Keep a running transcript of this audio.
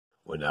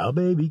When our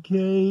baby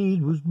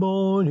Kate was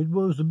born, it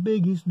was the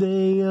biggest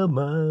day of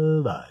my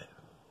life.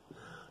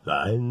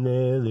 Lying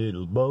there,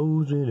 little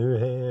bows in her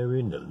hair,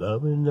 in the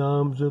loving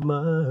arms of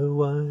my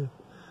wife.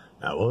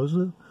 I was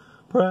the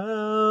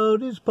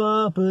proudest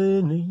papa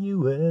in the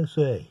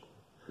USA,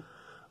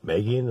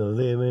 making a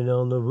living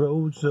on the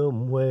road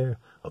somewhere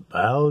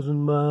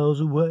 1,000 miles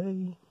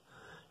away.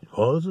 It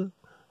was a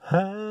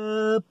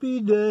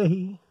happy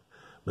day,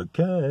 but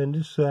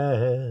kinda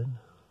sad.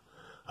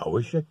 I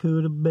wish I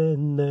could have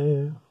been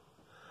there.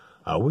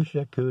 I wish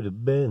I could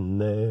have been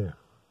there.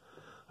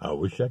 I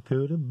wish I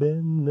could have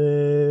been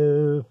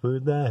there for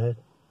that.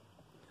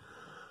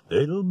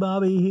 Little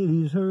Bobby hit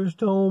his first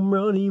home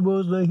run. He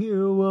was the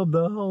hero of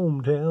the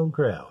hometown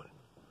crowd.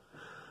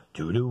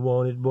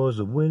 2-1, it was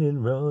a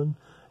winning run.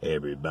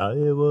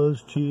 Everybody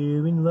was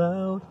cheering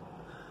loud.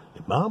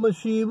 And Mama,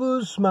 she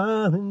was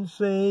smiling,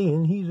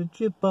 saying he's a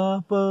chip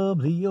off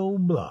of the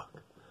old block.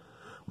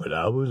 But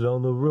I was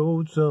on the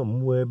road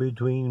somewhere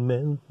between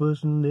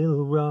Memphis and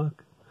Little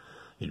Rock.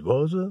 It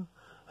was a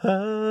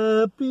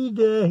happy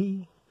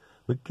day,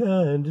 but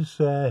kinda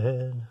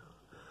sad.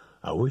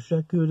 I wish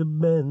I could have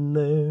been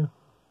there.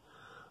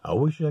 I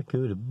wish I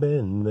could have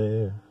been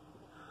there.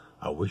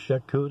 I wish I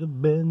could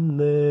have been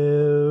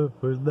there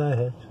for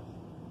that.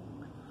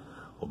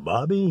 Well,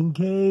 Bobby and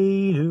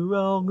Kate are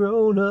all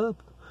grown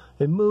up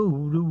and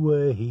moved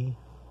away.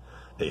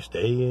 They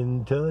stay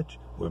in touch.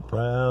 We're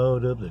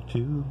proud of the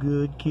 2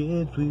 good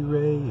kids we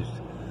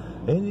raised.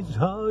 And it's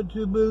hard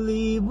to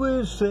believe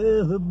we're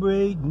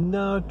celebrating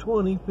our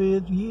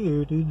 25th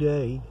year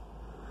today.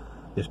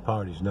 This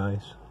party's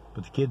nice,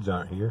 but the kids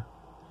aren't here.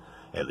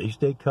 At least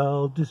they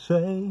called to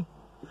say,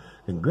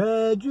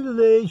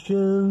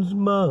 congratulations,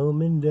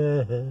 Mom and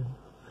Dad.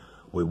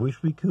 We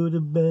wish we could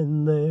have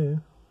been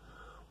there.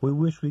 We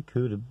wish we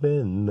could have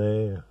been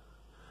there.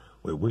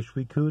 We wish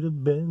we could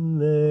have been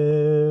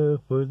there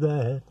for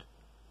that.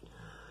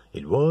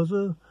 It was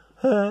a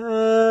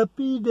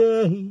happy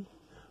day,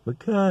 but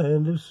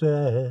kind of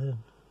sad.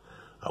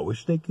 I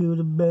wish they could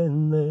have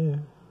been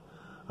there.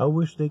 I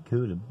wish they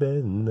could have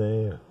been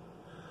there.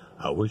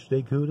 I wish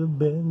they could have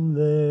been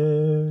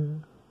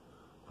there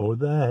for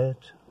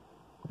that.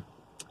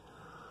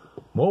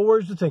 More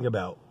words to think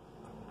about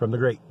from the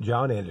great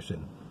John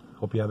Anderson.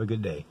 Hope you have a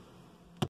good day.